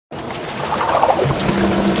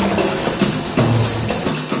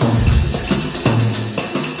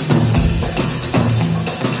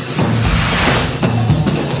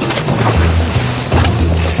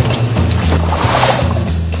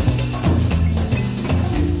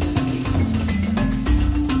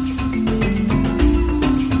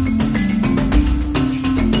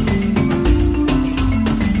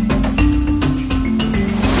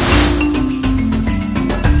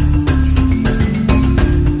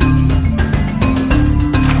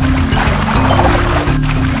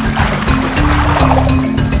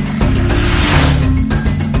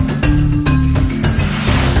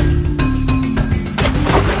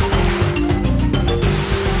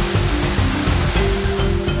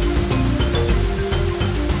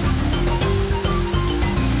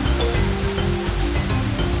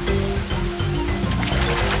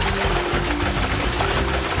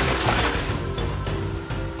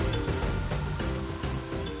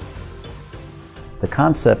The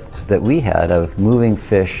concept that we had of moving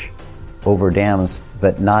fish over dams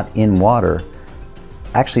but not in water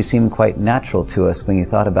actually seemed quite natural to us when you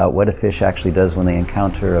thought about what a fish actually does when they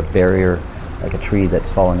encounter a barrier like a tree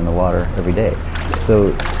that's fallen in the water every day.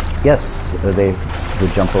 So yes, they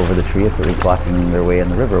would jump over the tree if it was blocking their way in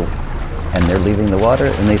the river, and they're leaving the water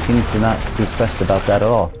and they seem to not be stressed about that at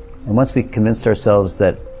all. And once we convinced ourselves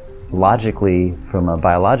that logically, from a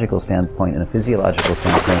biological standpoint and a physiological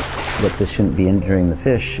standpoint, that this shouldn't be injuring the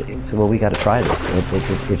fish, so well, we got to try this.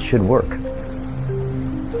 It should work.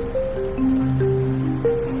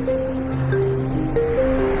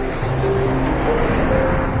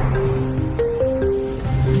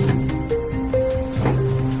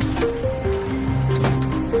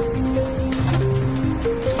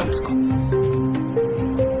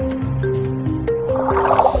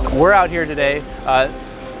 We're out here today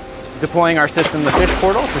deploying our system, the Whooshh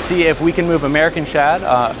Portal, to see if we can move American shad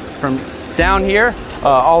from down here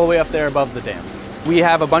all the way up there above the dam. We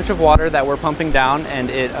have a bunch of water that we're pumping down, and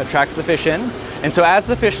it attracts the fish in. And so as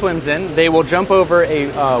the fish swims in, they will jump over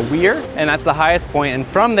a weir, and that's the highest point, and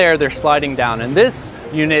from there they're sliding down. And this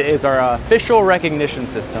unit is our official recognition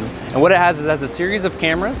system. And what it has is a series of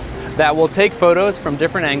cameras that will take photos from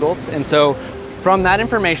different angles. And so from that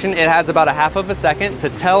information, it has about a half of a second to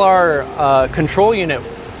tell our control unit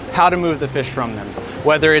how to move the fish from them,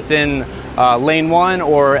 whether it's in lane 1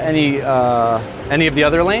 or any of the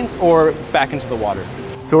other lanes, or back into the water.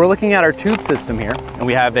 So we're looking at our tube system here, and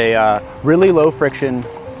we have a really low friction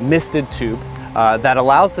misted tube that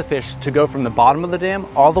allows the fish to go from the bottom of the dam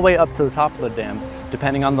all the way up to the top of the dam,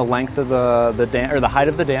 depending on the length of the dam, or the height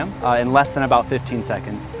of the dam, in less than about 15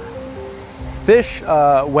 seconds. Fish,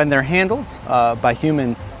 when they're handled by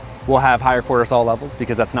humans, will have higher cortisol levels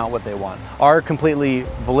because that's not what they want. Our completely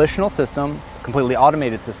volitional system, completely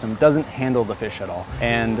automated system, doesn't handle the fish at all.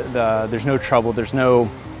 And there's no trouble, there's no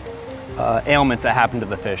ailments that happen to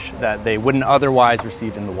the fish that they wouldn't otherwise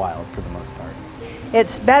receive in the wild for the most part.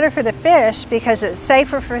 It's better for the fish because it's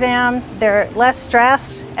safer for them. They're less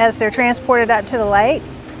stressed as they're transported up to the lake.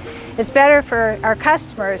 It's better for our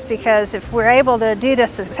customers because if we're able to do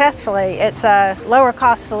this successfully, it's a lower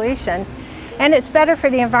cost solution, and it's better for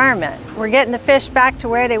the environment. We're getting the fish back to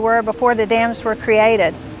where they were before the dams were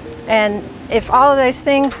created. And if all of those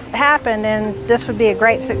things happen, then this would be a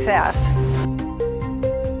great success.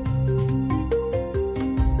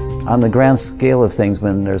 On the grand scale of things,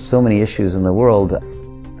 when there's so many issues in the world,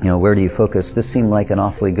 where do you focus? This seemed like an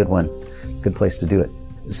awfully good one, good place to do it.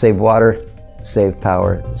 Save water, save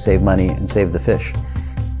power, save money, and save the fish.